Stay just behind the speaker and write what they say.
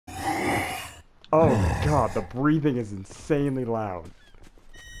Oh my god, the breathing is insanely loud.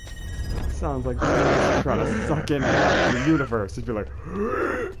 Sounds like they're trying to suck in half the universe. It'd be like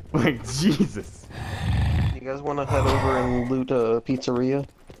Jesus. You guys want to head over and loot a pizzeria?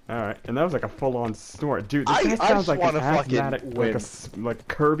 Alright, and that was like a full-on snort. Dude, this guy sounds like an asthmatic, like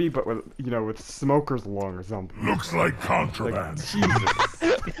Kirby, but with, you know, with smoker's lung or something. Looks like contraband. Like, Jesus.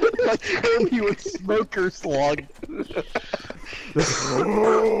 Like Kirby with smoker's lung.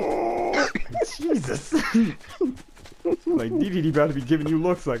 Jesus. Like, DDD about to be giving you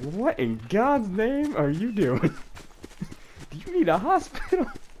looks like, what in God's name are you doing? Do you need a hospital?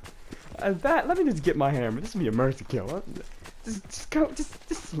 Let me just get my hammer. This will be a mercy kill. Just go, just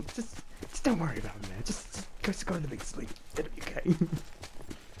don't worry about it, man. Just go to the big sleep. It'll be okay.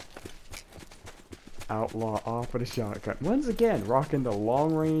 Outlaw off with a shotgun. Once again, rocking the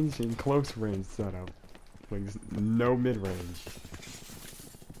long range and close range setup. Like, no mid range.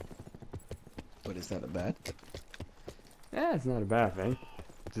 But is that a bad? Yeah, it's not a bad thing.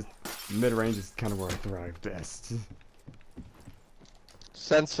 Just mid range is kind of where I thrive best.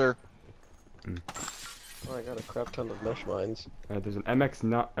 Sensor. Oh, I got a crap ton of mesh mines. There's an MX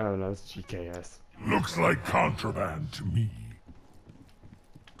not. Oh no, it's GKS. Looks like contraband to me.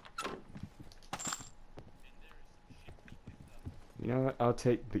 You know what? I'll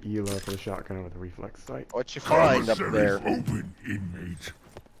take the ELO for the shotgun with the reflex sight. What you find up there? Open, inmate.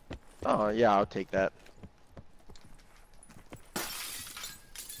 Oh yeah, I'll take that.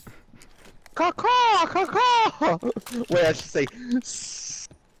 Caw-caw! Caw-caw! Wait, I should say.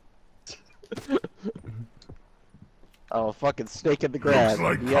 Oh, fucking snake in the grass.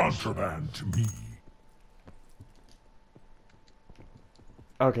 Looks like contraband to me.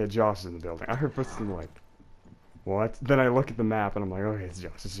 Okay, Josh is in the building. I heard something like, what? Then I look at the map and I'm like, okay, it's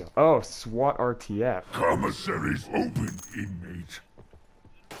Josh, it's Josh. Oh, SWAT RTF. Commissary's open, inmate.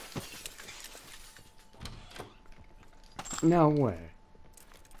 No way.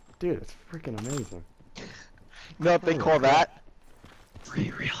 Dude, it's freaking amazing. You know what they call that?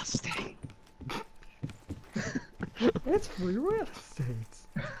 Free real estate. It's free real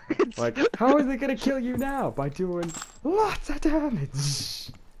estate. Like, how are they gonna kill you now? By doing lots of damage.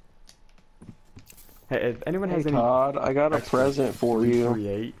 Hey, if anyone has any Todd, I got a present for you.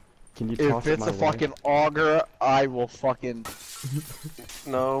 338, can you toss it If my it's a way? fucking auger, I will fucking.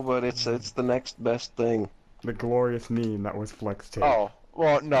 No, but it's the next best thing. The glorious meme that was flex tape. Oh,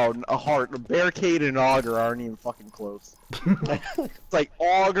 well, no, a heart, a barricade and auger aren't even fucking close. It's like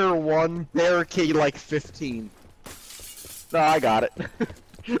auger 1, barricade like 15. No, I got it.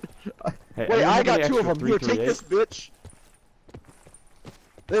 Hey, Wait, I got 2 of extra them. Here, take this, bitch.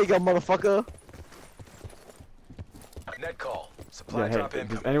 There you go, motherfucker. Net call. Supply Yeah, drop hey,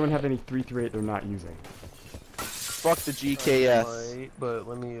 incoming. does anyone have any 338 they're not using? Fuck the GKS. Right, but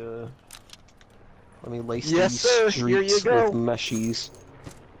let me lace Yes, these sir. streets Here you go. with meshies.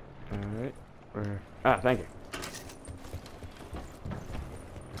 Alright. Thank you.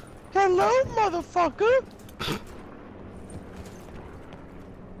 Hello, motherfucker.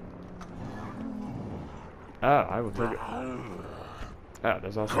 Oh, I will take it. Oh,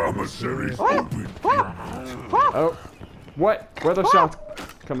 there's also. Commissary's open, inmate. Oh, what? Where are those shots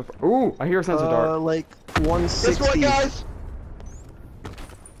coming from? Ooh, I hear a sensor dart. Like This 160. one, guys.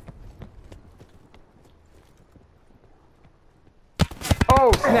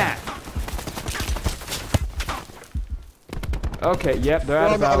 Oh, snap! Okay, yep, they're We're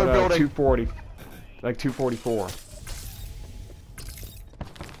at on the about other building. 240. Like 244.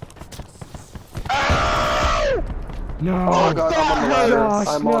 No! Oh god, I'm on the ladder. Gosh,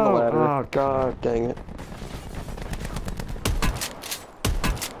 I'm on the no. ladder. Oh, God dang it.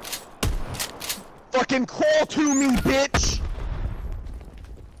 Fucking crawl to me, bitch.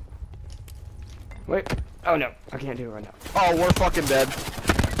 Wait. Oh no, I can't do it right now. Oh, we're fucking dead.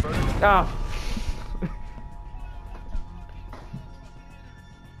 Ah!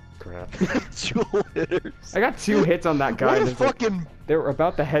 Crap. 2 hitters. I got 2 hits on that guy. What a There's, like, fucking. they were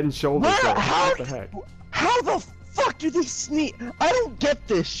about the head and shoulders. What? there. How? What the heck? How the fuck do they sneak? I don't get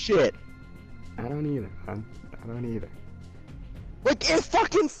this shit. I don't either, man. I don't either. Like, it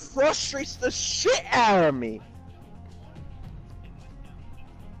fucking frustrates the shit out of me.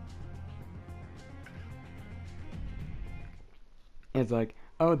 It's like,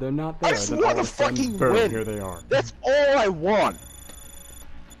 oh, they're not there. I just Then want all to of a sudden, fucking boom, win. here they are. That's all I want.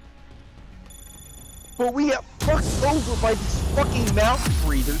 But we get fucked over by these fucking mouth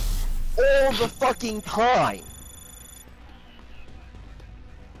breathers all the fucking time.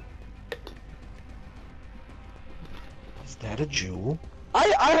 Is that a jewel?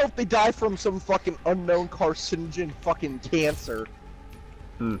 I hope they die from some fucking unknown carcinogen fucking cancer.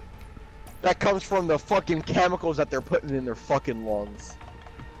 That comes from the fucking chemicals that they're putting in their fucking lungs.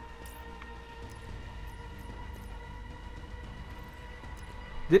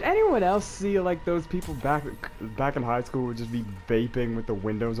 Did anyone else see like those people back in high school would just be vaping with the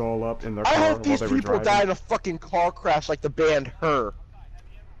windows all up in their car I hope while these they were people driving? die in a fucking car crash like the band Her.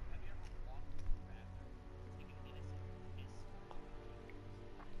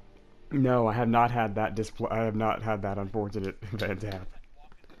 No, I have not had that I have not had that unfortunate event happen.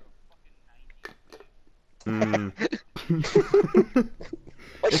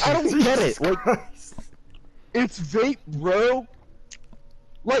 Like, I don't get it. Like, Christ. it's vape, bro.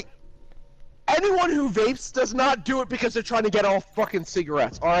 Like, anyone who vapes does not do it because they're trying to get off fucking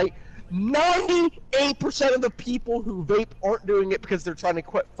cigarettes, alright? 98% of the people who vape aren't doing it because they're trying to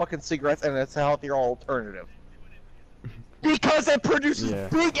quit fucking cigarettes and it's a healthier alternative. Because it produces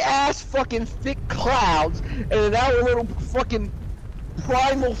big ass fucking thick clouds, and in our little fucking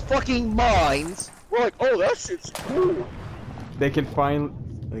primal fucking minds, we're like, oh, that shit's cool. They can finally,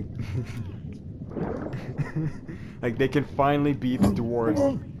 like they can finally beat the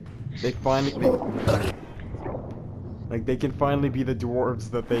dwarves. They can finally be the dwarves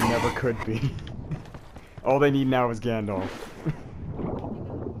that they never could be. All they need now is Gandalf.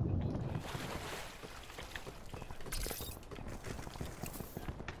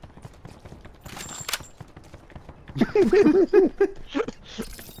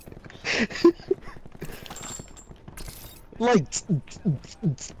 Like, you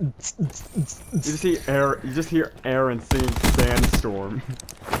just hear Aaron singing Sandstorm.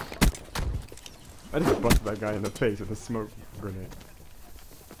 I just busted that guy in the face with a smoke grenade.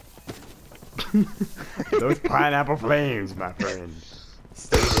 Those pineapple flames, my friend.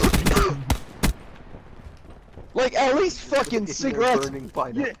 like, at least fucking cigarettes. Burning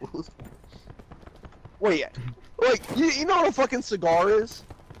pineapples. Wait, like, you know what a fucking cigar is?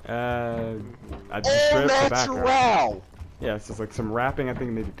 I just All straight up tobacco. natural. Yeah, it's just like some wrapping, I think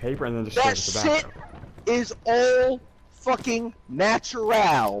maybe paper, and then just That straight up shit tobacco. is all fucking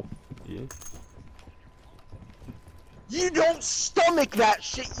natural. Yeah. You don't stomach that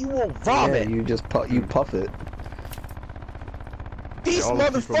shit, you will vomit. Yeah, you just puff it. These All the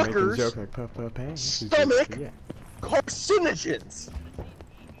people making motherfuckers jokes like puff puff hey. stomach Yeah. carcinogens.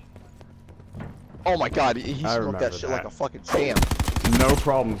 Oh my god, he I smoked that remember shit that. like a fucking champ. No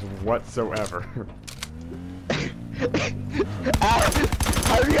problems whatsoever.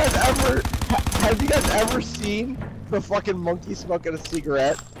 Have you guys ever seen the fucking monkey smoking a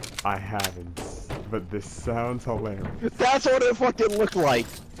cigarette? I haven't, but this sounds hilarious. That's what it fucking looked like.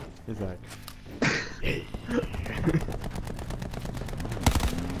 It's like,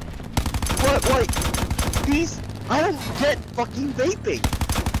 But like, I don't get fucking vaping.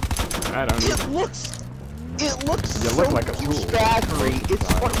 I don't know. It looks You so look like a tool. staggery.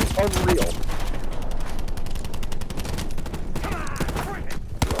 It's fucking unreal.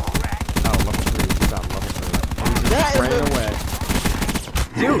 Oh, level 3. He's on level 3. He's That just is ran the- away.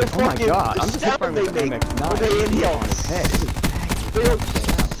 The Dude, oh my fucking- god, the I'm just hit sound by they with make MX9 when they inhale. on his head. They don't-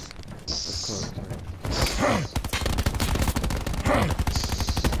 That's close.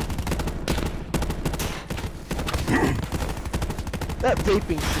 That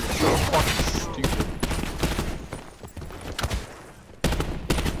vaping shit is so fucking stupid.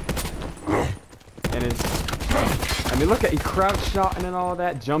 And it's, I mean, look at he crouch shotting and all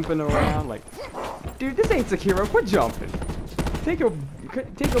that, jumping around like, dude, this ain't Sekiro. Quit jumping. Take your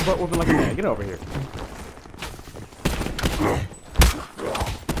butt whooping like a man. Get over here.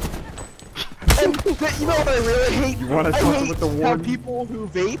 And you know what I really hate? You wanna I talk hate with the how warden? people who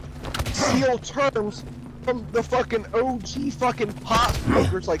vape steal terms from the fucking OG fucking pot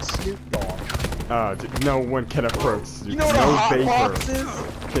smokers like Snoop Dogg. No one can approach. You know what no a hot vapor box is?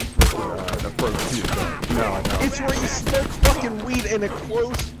 can approach Snoop Dogg. No, I don't. It's where you smoke fucking weed in a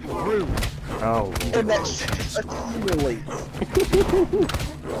closed room, Oh. and that shit just accumulates.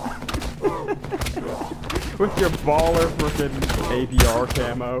 With your baller frickin' ADR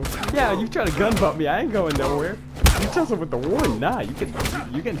camo. Yeah, you try to gun butt me. I ain't going nowhere. You tussle with the warden. Nah, you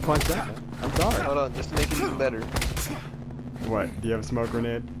getting punched out. I'm sorry. Hold on, just to make it even better. What? Do you have a smoke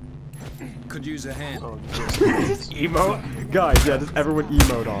grenade? Could use a hand. Oh, Just emote? Guys, yeah, just everyone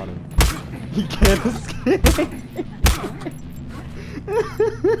emote on him. He can't escape.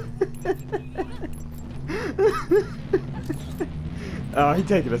 Oh, he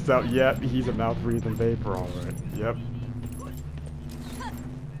taking us out. Yep, he's a mouth-breathing vapor, alright. Yep.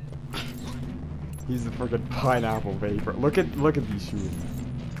 He's the freaking pineapple vapor. Look at these shoes.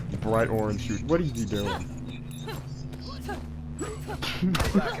 Bright orange shoes. What is he doing?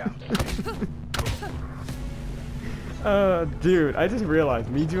 Blackout. Dude, I just realized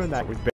me doing that was